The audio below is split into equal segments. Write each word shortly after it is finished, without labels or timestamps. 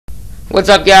What's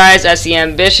up, guys? That's the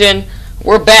Ambition.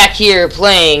 We're back here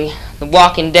playing The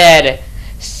Walking Dead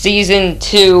Season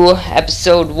 2,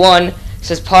 Episode 1.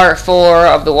 This is Part 4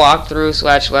 of the walkthrough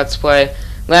slash Let's Play.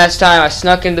 Last time I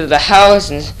snuck into the house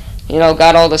and,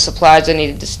 got all the supplies I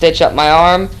needed to stitch up my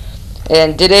arm.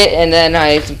 And did it, and then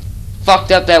I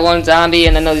fucked up that one zombie,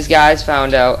 and then those guys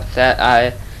found out that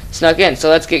I snuck in. So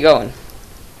let's get going.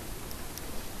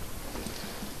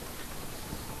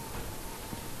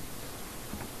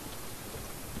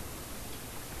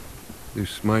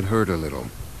 This might hurt a little.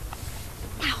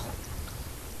 Ow.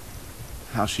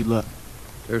 How's she look?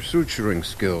 Her suturing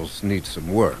skills need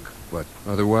some work, but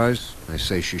otherwise, I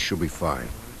say she'll be fine.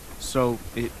 So,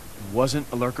 it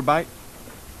wasn't a lurker bite?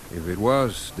 If it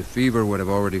was, the fever would have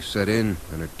already set in,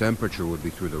 and her temperature would be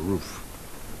through the roof.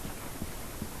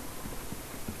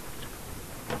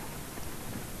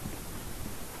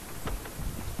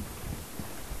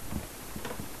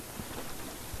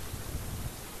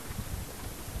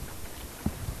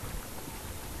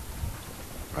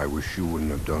 I wish you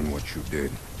wouldn't have done what you did.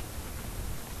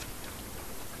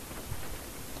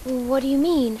 What do you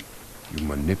mean? You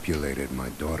manipulated my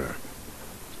daughter.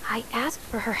 I asked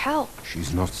for her help.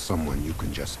 She's not someone you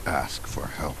can just ask for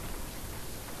help.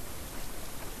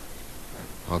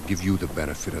 I'll give you the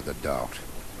benefit of the doubt,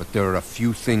 but there are a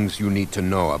few things you need to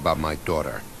know about my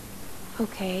daughter.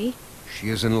 Okay. She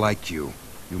isn't like you.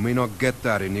 You may not get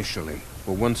that initially,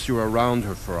 but once you're around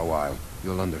her for a while,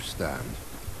 you'll understand.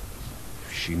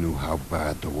 If she knew how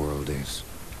bad the world is,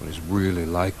 what it's really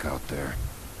like out there,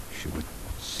 she would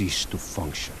cease to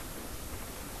function.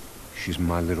 She's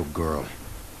my little girl.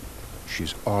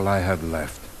 She's all I have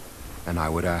left, and I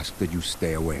would ask that you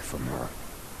stay away from her.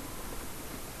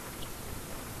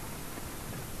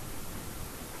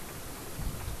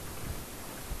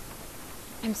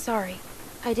 I'm sorry.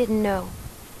 I didn't know.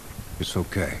 It's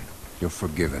okay. You're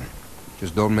forgiven.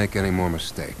 Just don't make any more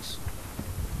mistakes.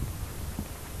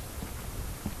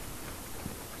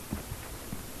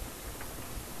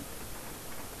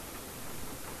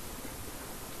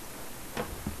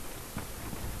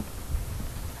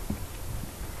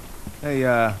 Hey,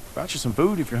 brought you some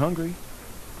food if you're hungry.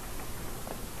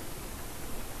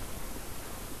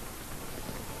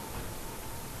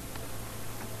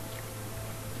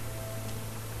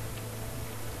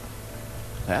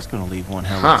 That's gonna leave one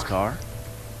hell of a scar.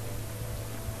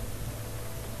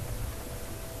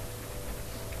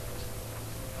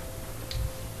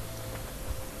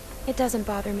 It doesn't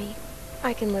bother me.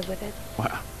 I can live with it.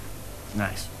 Wow.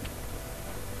 Nice.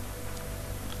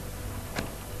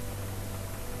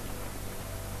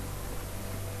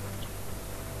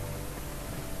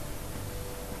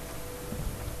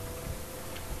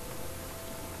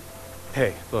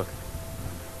 Hey, look.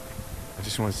 I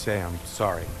just want to say I'm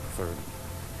sorry for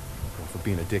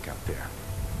being a dick out there.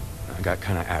 I got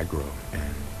kind of aggro,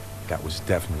 and that was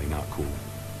definitely not cool.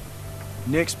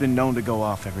 Nick's been known to go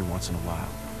off every once in a while.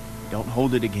 Don't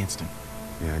hold it against him.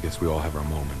 Yeah, I guess we all have our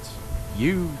moments.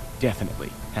 You definitely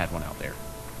had one out there.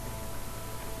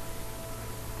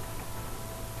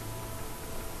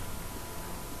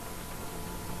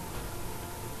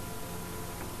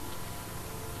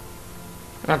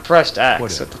 I pressed X.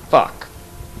 Whatever. What the fuck?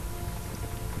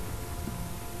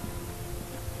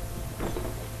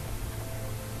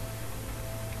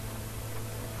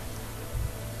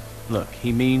 Look,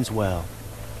 he means well.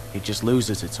 He just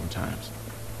loses it sometimes.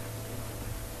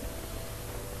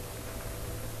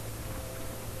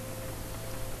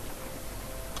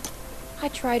 I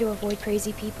try to avoid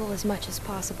crazy people as much as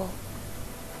possible.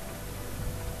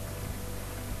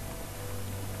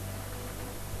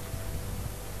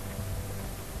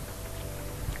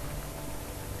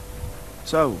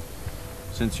 So,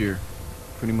 since you're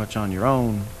pretty much on your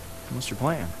own, what's your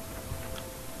plan?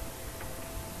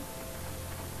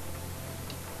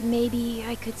 Maybe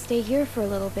I could stay here for a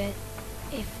little bit,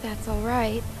 if that's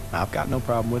alright. I've got no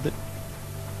problem with it.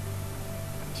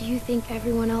 Do you think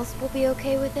everyone else will be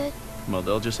okay with it? Well,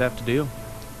 they'll just have to deal.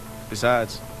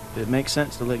 Besides, it makes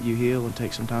sense to let you heal and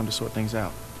take some time to sort things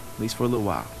out, at least for a little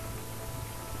while.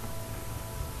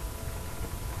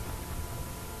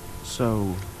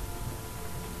 So,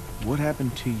 what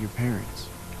happened to your parents?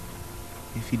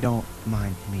 If you don't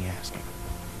mind me asking.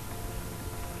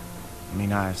 I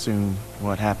mean, I assume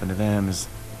what happened to them is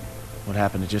what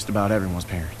happened to just about everyone's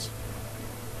parents.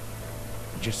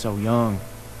 You're just so young.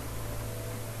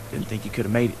 Didn't think you could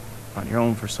have made it on your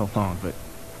own for so long, but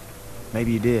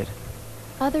maybe you did.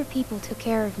 Other people took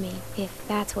care of me, if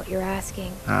that's what you're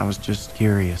asking. I was just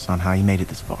curious on how you made it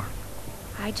this far.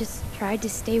 I just tried to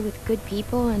stay with good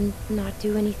people and not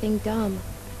do anything dumb.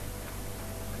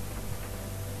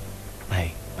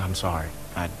 Hey, I'm sorry.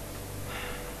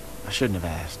 I shouldn't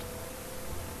have asked.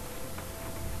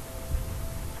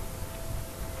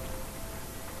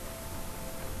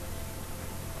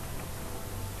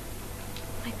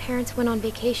 My parents went on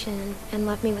vacation and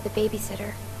left me with a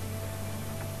babysitter.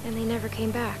 And they never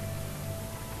came back.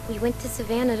 We went to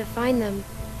Savannah to find them,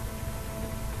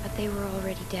 but they were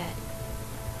already dead.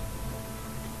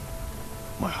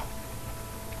 Wow.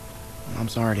 I'm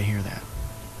sorry to hear that.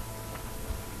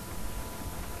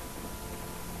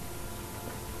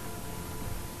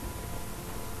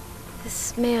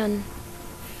 This man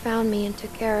found me and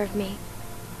took care of me.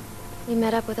 We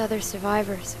met up with other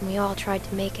survivors and we all tried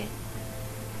to make it.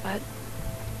 But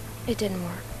it didn't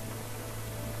work.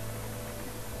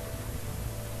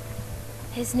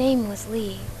 His name was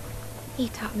Lee. He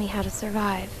taught me how to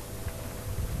survive.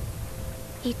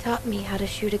 He taught me how to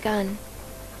shoot a gun.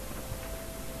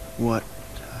 What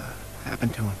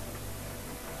happened to him?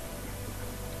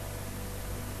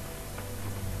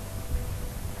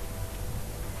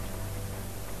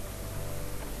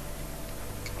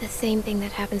 The same thing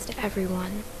that happens to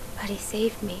everyone, but he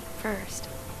saved me first,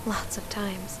 lots of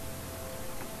times.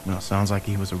 Well, it sounds like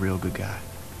he was a real good guy.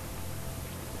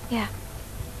 Yeah,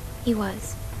 he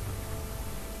was.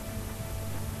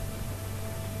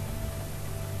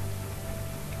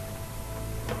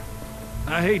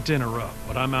 I hate to interrupt,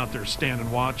 but I'm out there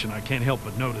standing watch and I can't help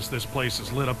but notice this place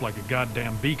is lit up like a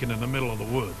goddamn beacon in the middle of the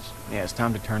woods. Yeah, it's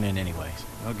time to turn in anyways.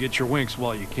 Now get your winks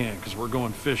while you can, because we're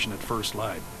going fishing at first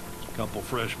light. A couple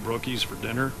fresh brookies for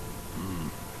dinner?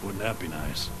 Wouldn't that be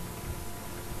nice?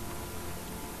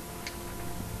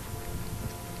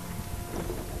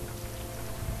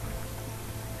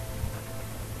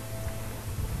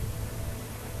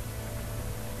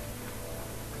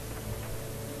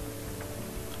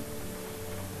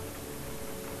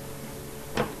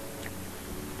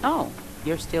 Oh,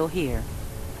 you're still here.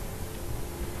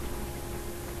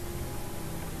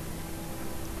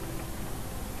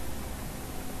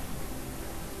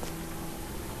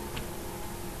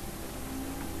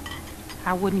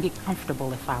 I wouldn't get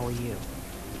comfortable if I were you.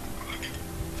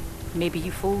 Maybe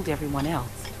you fooled everyone else,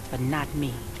 but not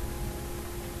me.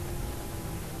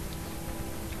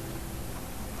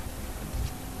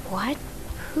 What?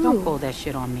 Who? Don't pull that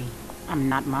shit on me. I'm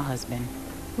not my husband.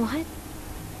 What?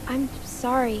 I'm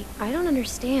sorry. I don't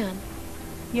understand.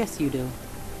 Yes, you do.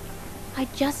 I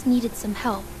just needed some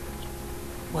help.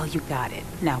 Well, you got it.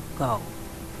 Now go.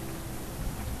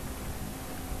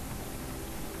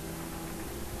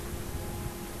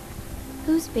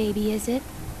 Whose baby is it?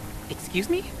 Excuse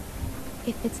me?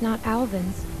 If it's not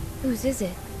Alvin's, whose is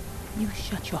it? You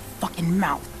shut your fucking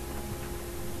mouth.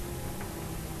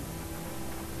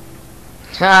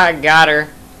 Ha, got her.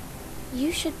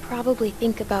 You should probably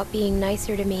think about being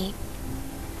nicer to me.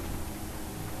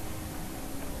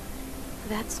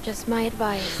 That's just my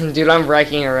advice. Dude, I'm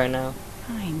wrecking her right now.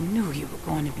 I knew you were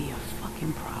going to be a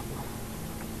fucking problem.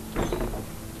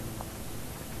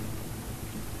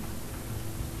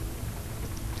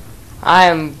 I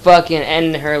am fucking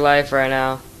ending her life right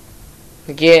now.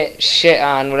 Get shit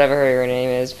on, whatever her name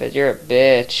is, but you're a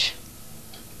bitch.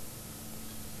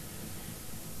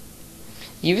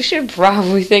 You should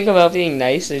probably think about being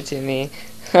nicer to me.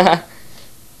 Oh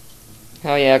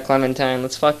yeah, Clementine,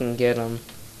 let's fucking get him.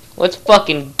 Let's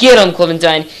fucking get him,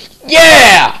 Clementine!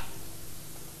 Yeah!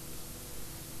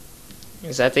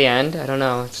 Is that the end? I don't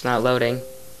know, it's not loading.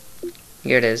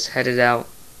 Here it is, headed out.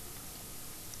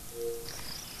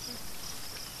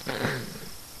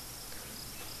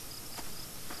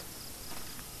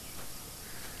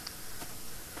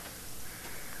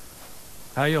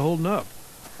 How you holding up?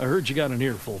 I heard you got an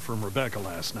earful from Rebecca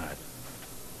last night.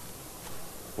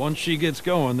 Once she gets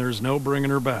going, there's no bringing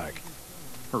her back.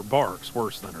 Her bark's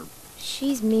worse than her.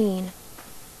 She's mean.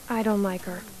 I don't like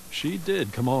her. She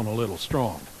did come on a little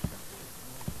strong.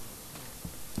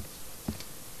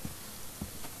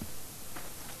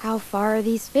 How far are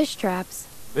these fish traps?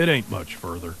 It ain't much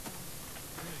further.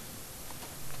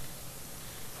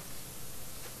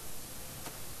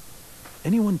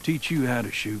 Anyone teach you how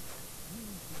to shoot?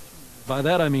 By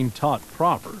that I mean taught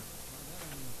proper.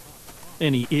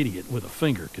 Any idiot with a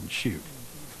finger can shoot.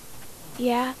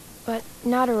 Yeah, but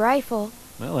not a rifle.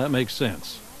 Well, that makes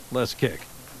sense. Less kick.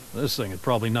 This thing would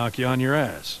probably knock you on your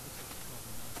ass.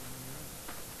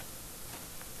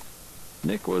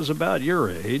 Nick was about your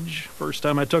age, first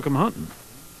time I took him hunting.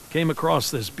 Came across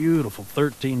this beautiful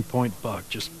 13-point buck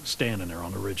just standing there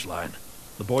on the ridgeline.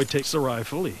 The boy takes the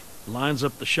rifle, he lines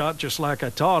up the shot just like I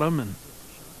taught him, and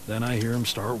then I hear him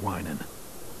start whining.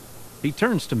 He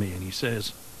turns to me and he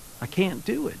says, "I can't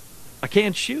do it. I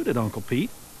can't shoot it, Uncle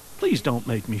Pete. Please don't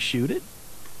make me shoot it."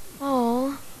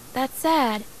 Oh, that's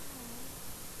sad.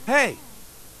 Hey!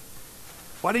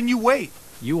 Why didn't you wait?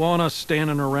 You want us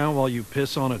standing around while you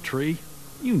piss on a tree?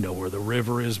 You know where the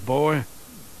river is, boy.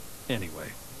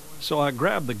 Anyway, so I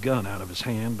grabbed the gun out of his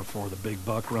hand before the big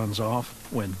buck runs off,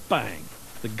 when bang,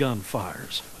 the gun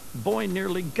fires. Boy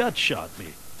nearly gut shot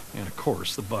me. And of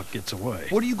course, the buck gets away.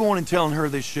 What are you going and telling her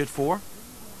this shit for?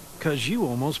 'Cause you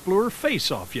almost blew her face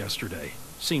off yesterday.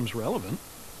 Seems relevant.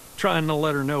 Trying to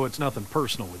let her know it's nothing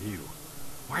personal with you.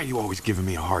 Why are you always giving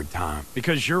me a hard time?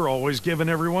 Because you're always giving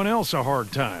everyone else a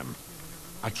hard time.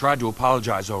 I tried to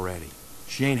apologize already.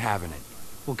 She ain't having it.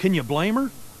 Well, can you blame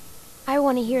her? I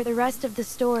want to hear the rest of the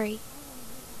story.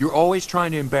 You're always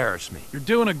trying to embarrass me. You're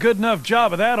doing a good enough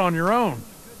job of that on your own.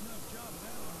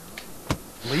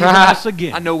 Leaving us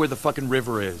again. I know where the fucking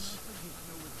river is.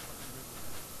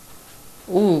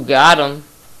 Ooh, got him.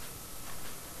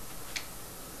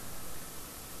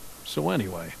 So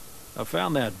anyway, I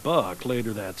found that buck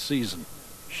later that season.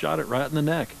 Shot it right in the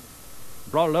neck.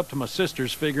 Brought it up to my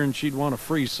sister's figuring she'd want to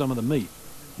freeze some of the meat.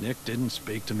 Nick didn't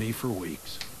speak to me for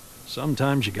weeks.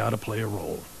 Sometimes you gotta play a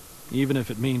role. Even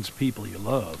if it means people you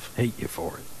love hate you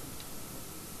for it.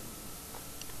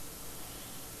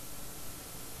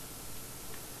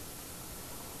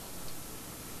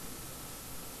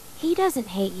 He doesn't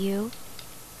hate you.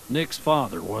 Nick's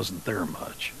father wasn't there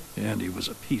much, and he was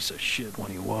a piece of shit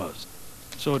when he was.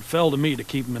 So it fell to me to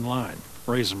keep him in line,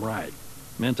 raise him right.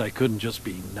 Meant I couldn't just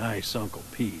be nice Uncle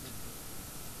Pete.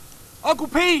 Uncle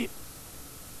Pete!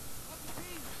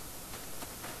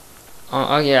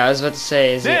 Oh yeah, I was about to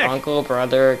say, is he Nick! uncle,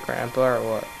 brother, grandpa, or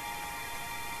what?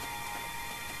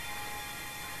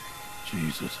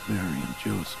 Jesus, Mary, and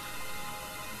Joseph.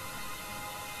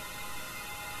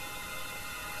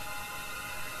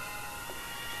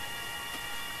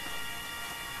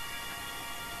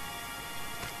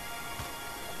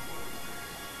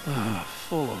 Ah,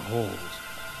 full of holes.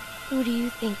 Who do you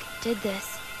think did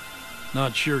this?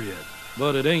 Not sure yet,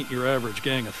 but it ain't your average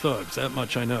gang of thugs, that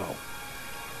much I know.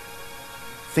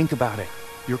 Think about it.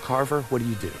 You're Carver, what do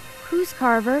you do? Who's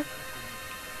Carver?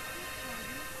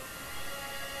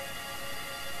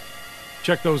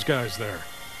 Check those guys there.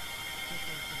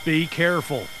 Be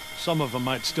careful. Some of them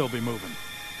might still be moving.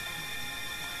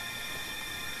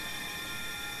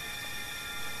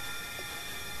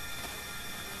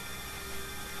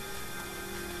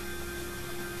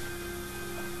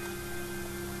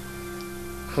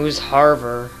 Who's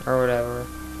Harver, or whatever?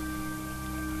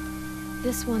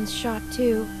 This one's shot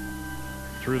too.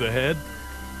 Through the head?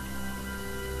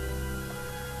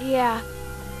 Yeah.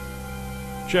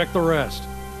 Check the rest.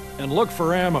 And look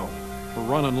for ammo. We're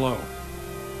running low.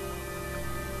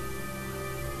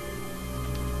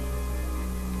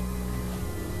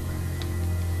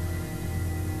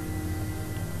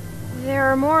 There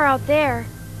are more out there.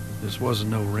 This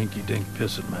wasn't no rinky-dink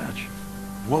pissing match.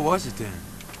 What was it then?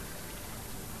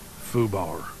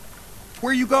 Foobar.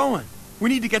 Where are you going? We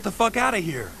need to get the fuck out of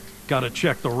here. Gotta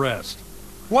check the rest.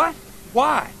 What?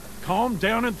 Why? Calm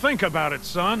down and think about it,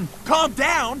 son. Calm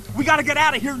down! We gotta get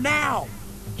out of here now!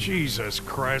 Jesus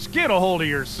Christ, get a hold of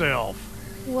yourself.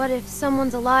 What if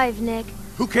someone's alive, Nick?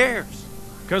 Who cares?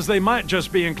 Because they might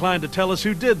just be inclined to tell us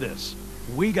who did this.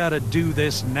 We gotta do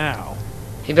this now.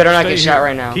 He better not Stay get shot here.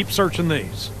 right now. Keep searching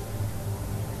these.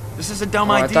 This is a dumb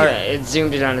I idea. thought it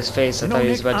zoomed in on his face. I You know, thought he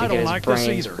was Nick, about I to don't get his like this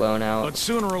brains either. blown out. But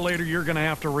sooner or later, you're gonna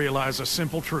have to realize a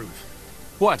simple truth.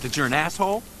 What, that you're an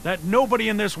asshole? That nobody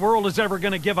in this world is ever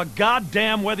gonna give a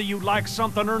goddamn whether you like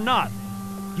something or not.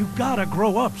 You gotta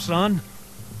grow up, son.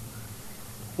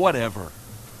 Whatever.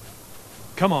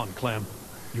 Come on, Clem.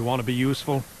 You want to be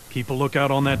useful? Keep a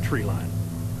lookout on that tree line.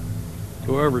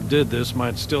 Whoever did this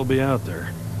might still be out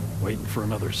there, waiting for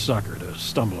another sucker to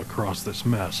stumble across this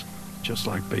mess, just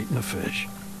like baiting a fish.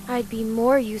 I'd be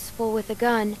more useful with a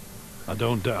gun. I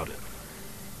don't doubt it.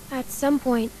 At some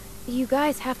point, you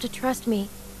guys have to trust me.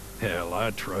 Hell, I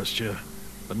trust you.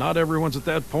 But not everyone's at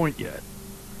that point yet.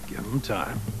 Give them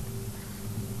time.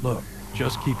 Look,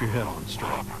 just keep your head on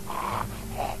straight.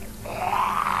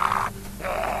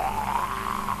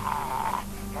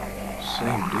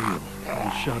 Same deal.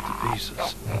 All shot to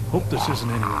pieces. Hope this isn't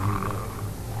anyone you know.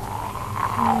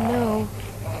 No.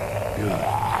 Good.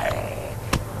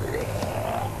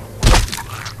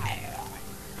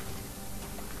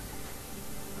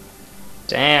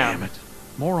 Damn. Damn it.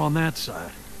 More on that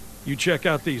side. You check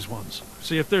out these ones.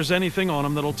 See if there's anything on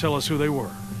them that'll tell us who they were.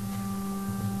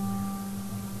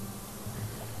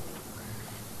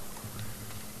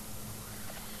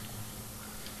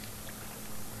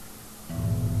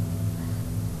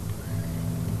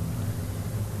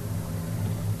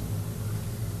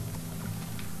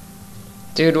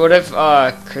 Dude, what if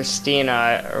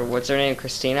Christina, or what's her name,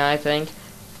 Christina, I think,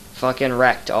 fucking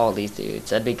wrecked all these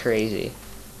dudes. That'd be crazy.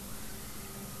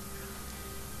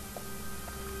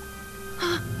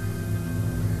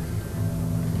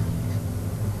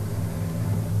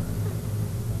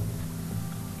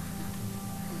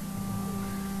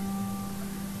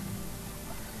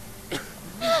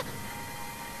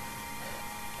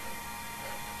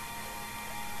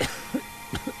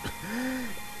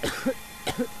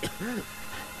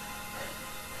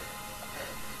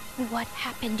 What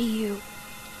happened to you?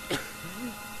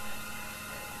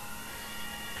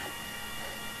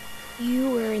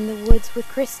 You were in the woods with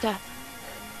Krista.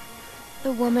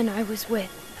 The woman I was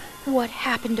with. What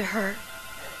happened to her?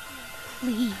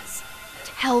 Please,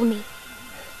 tell me.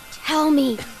 Tell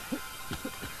me.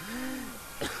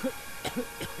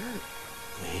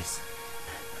 Please.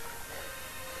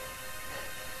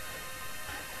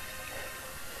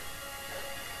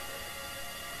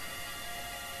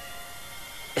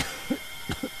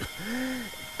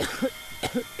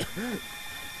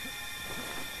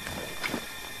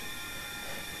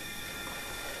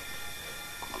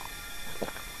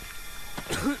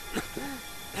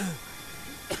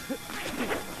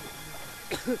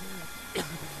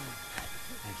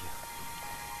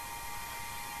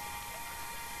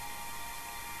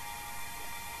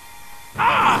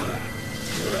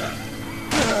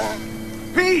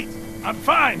 Pete! I'm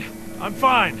fine. I'm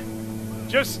fine.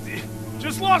 Just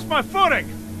lost my footing.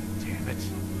 Damn it.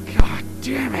 God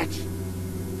damn it.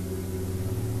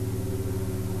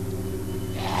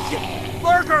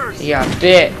 Lurkers! He got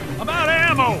bit. I'm out of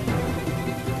ammo.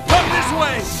 Come this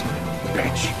way.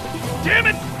 Bitch. Damn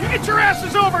it! You get your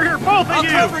asses over here, both of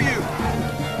you! I'll cover you!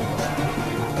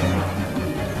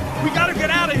 We gotta get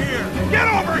out of here! Get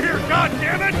over here,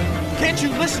 goddammit! Can't you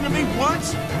listen to me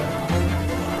once?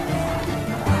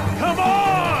 Come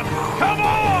on! Come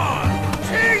on!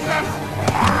 Jesus!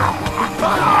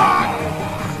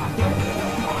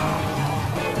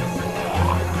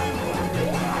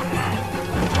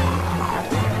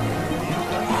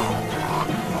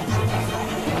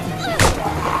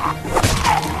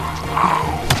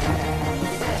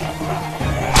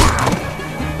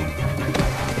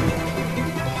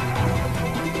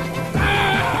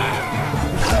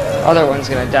 Other one's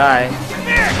gonna die.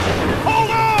 Nick! Hold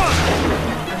on!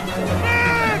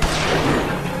 Nick!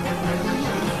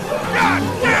 God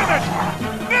damn it!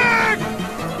 Nick!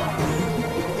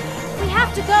 We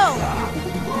have to go.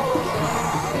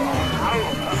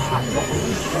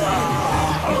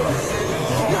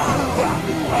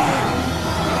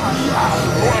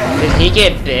 Did he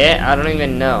get bit? I don't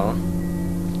even know.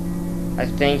 I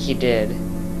think he did.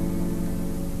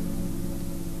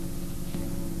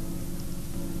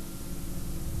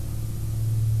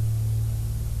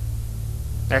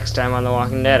 Next time on The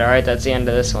Walking Dead. Alright, that's the end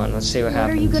of this one. Let's see what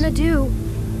happens. What are you gonna do?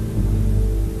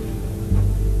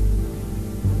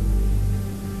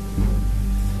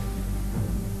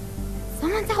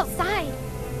 Someone's outside.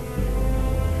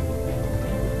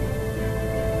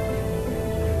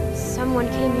 Someone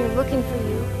came here looking for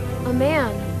you. A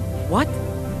man. What?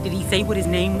 Did he say what his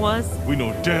name was? We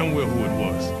know damn well who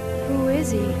it was. Who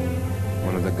is he?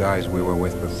 One of the guys we were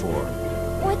with before.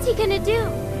 What's he gonna do?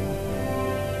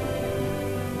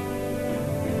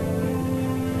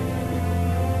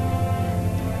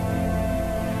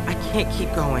 I can't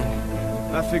keep going.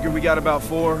 I figure we got about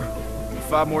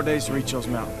 5 more days to reach those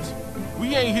mountains.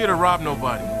 We ain't here to rob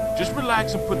nobody. Just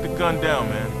relax and put the gun down,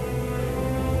 man.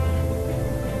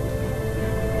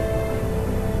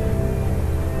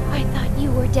 I thought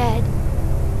you were dead.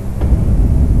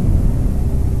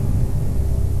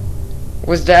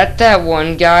 Was that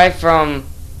one guy from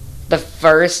the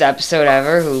first episode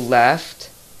ever who left?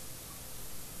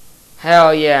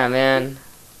 Hell yeah, man.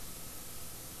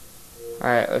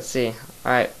 Alright, let's see.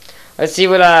 Alright. Let's see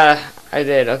what I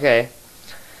did. Okay.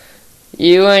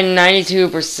 You and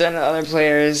 92% of other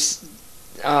players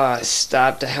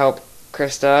stopped to help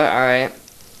Krista. Alright.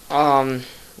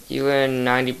 You and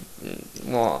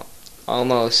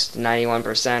almost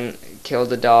 91% killed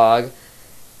the dog.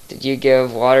 Did you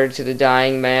give water to the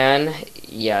dying man?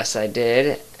 Yes, I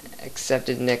did.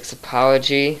 Accepted Nick's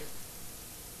apology.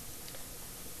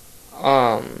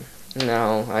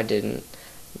 No, I didn't.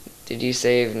 Did you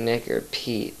save Nick or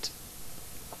Pete?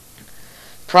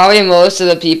 Probably most of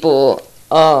the people,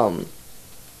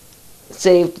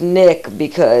 saved Nick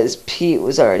because Pete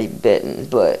was already bitten,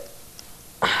 but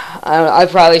I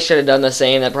probably should have done the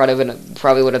same. That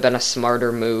probably would have been a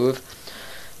smarter move.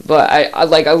 But I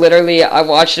literally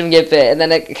watched him get bit, and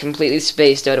then it completely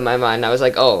spaced out of my mind. I was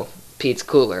like, oh, Pete's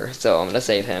cooler, so I'm gonna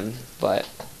save him. But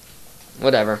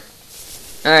whatever.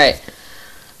 All right.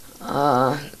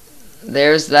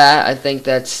 There's that. I think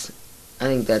that's I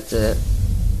think that's it.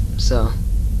 So.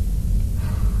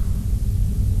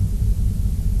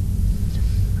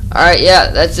 Alright,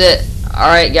 yeah, that's it.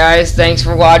 Alright, guys, thanks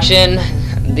for watching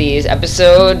these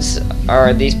episodes,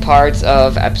 or these parts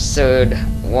of episode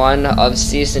 1 of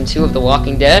season 2 of The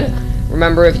Walking Dead.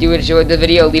 Remember, if you enjoyed the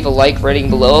video, leave a like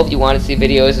rating below if you want to see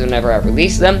videos whenever I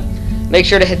release them. Make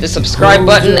sure to hit the subscribe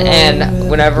button, and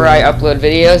whenever I upload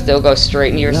videos, they'll go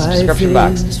straight into your subscription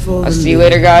box. I'll see you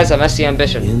later, guys. I'm SC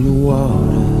Ambition. In the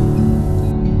water.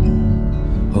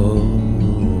 Oh.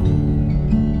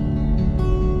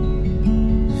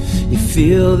 You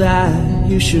feel that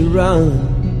you should run,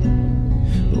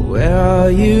 but where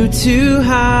are you to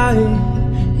hide?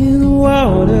 In the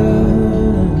water.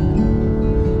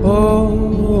 Oh.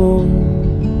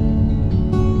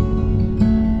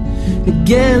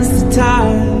 Against the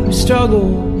tide, you struggle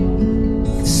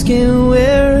with the skin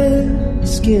we're in,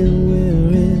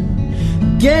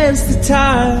 Against the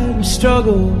tide, we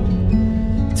struggle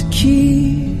to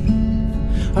keep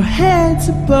our heads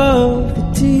above the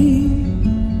deep,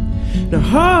 and our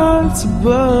hearts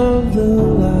above the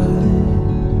light,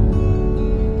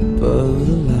 above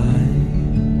the light.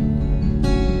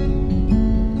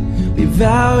 We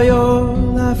vow your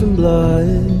life and blood.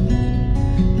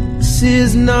 This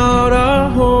is not our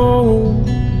home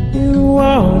in the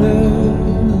water.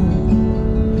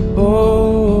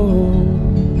 Oh,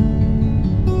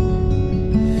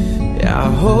 yeah,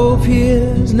 our hope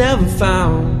here's never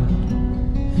found.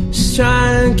 Just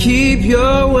try and keep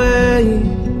your way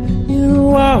in the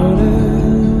water.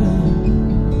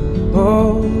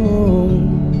 Oh,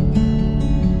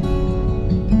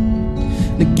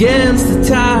 against the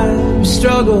tide we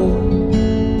struggle,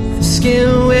 the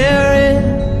skin we're in.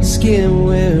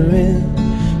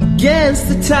 Against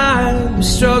the tide we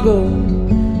struggle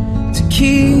to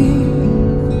keep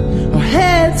our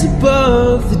heads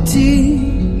above the deep,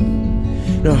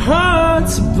 and our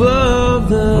hearts above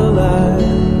the light,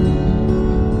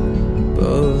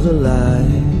 above the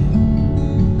light.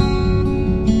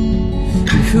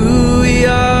 And who we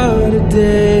are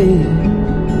today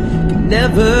can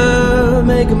never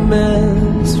make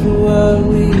amends for what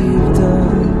we've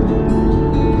done.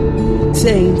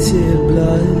 Tainted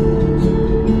blood.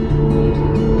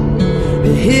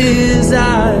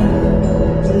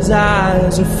 His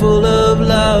eyes are full of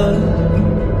love.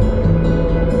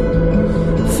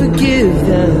 Forgive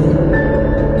them,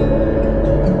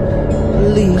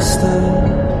 release them.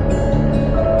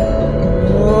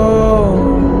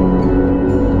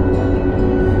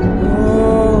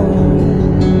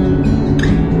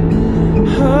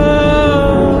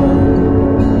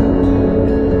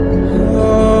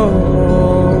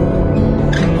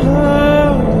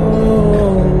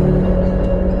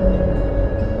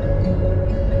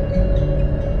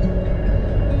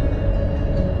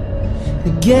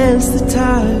 Against the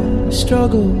tide,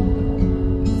 struggle,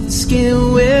 the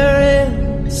skin we're in,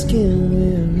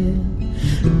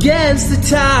 Against the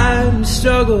tide,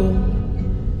 struggle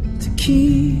to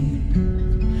keep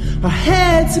our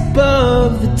heads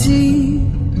above the deep,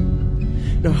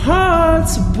 and our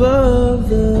hearts above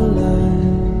the